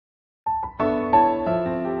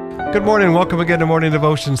Good morning. Welcome again to Morning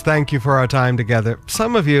Devotions. Thank you for our time together.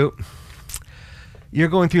 Some of you, you're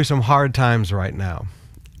going through some hard times right now,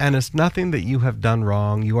 and it's nothing that you have done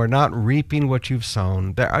wrong. You are not reaping what you've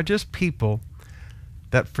sown. There are just people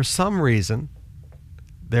that for some reason,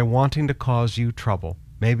 they're wanting to cause you trouble.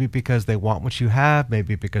 Maybe because they want what you have,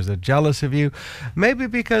 maybe because they're jealous of you, maybe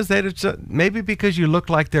because you look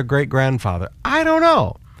like their great-grandfather. I don't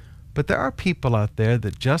know. But there are people out there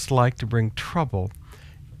that just like to bring trouble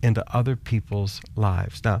into other people's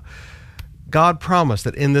lives. Now, God promised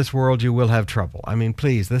that in this world you will have trouble. I mean,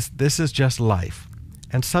 please, this is just life.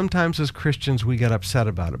 And sometimes as Christians we get upset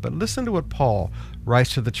about it. But listen to what Paul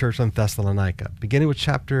writes to the church in Thessalonica, beginning with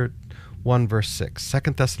chapter 1, verse 6, 2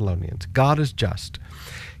 Thessalonians. God is just.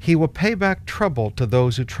 He will pay back trouble to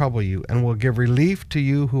those who trouble you and will give relief to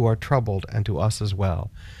you who are troubled and to us as well.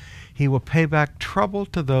 He will pay back trouble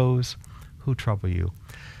to those who trouble you.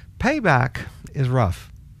 Payback is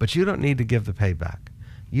rough, but you don't need to give the payback.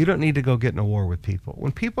 You don't need to go get in a war with people.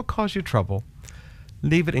 When people cause you trouble,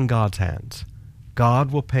 leave it in God's hands.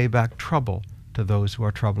 God will pay back trouble to those who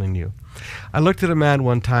are troubling you. I looked at a man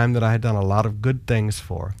one time that I had done a lot of good things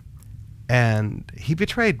for, and he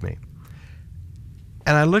betrayed me.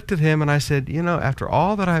 And I looked at him and I said, you know, after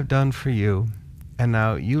all that I've done for you, and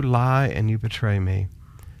now you lie and you betray me,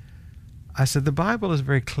 I said, the Bible is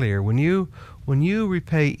very clear. When you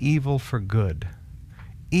repay evil for good,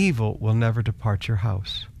 evil will never depart your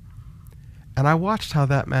house. And I watched how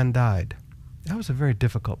that man died. That was a very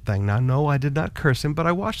difficult thing. Now, no, I did not curse him, but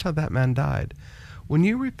I watched how that man died. When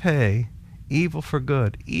you repay evil for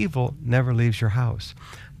good, evil never leaves your house.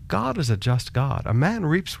 God is a just God. A man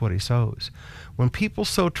reaps what he sows. When people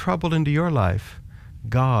sow trouble into your life,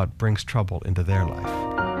 God brings trouble into their life.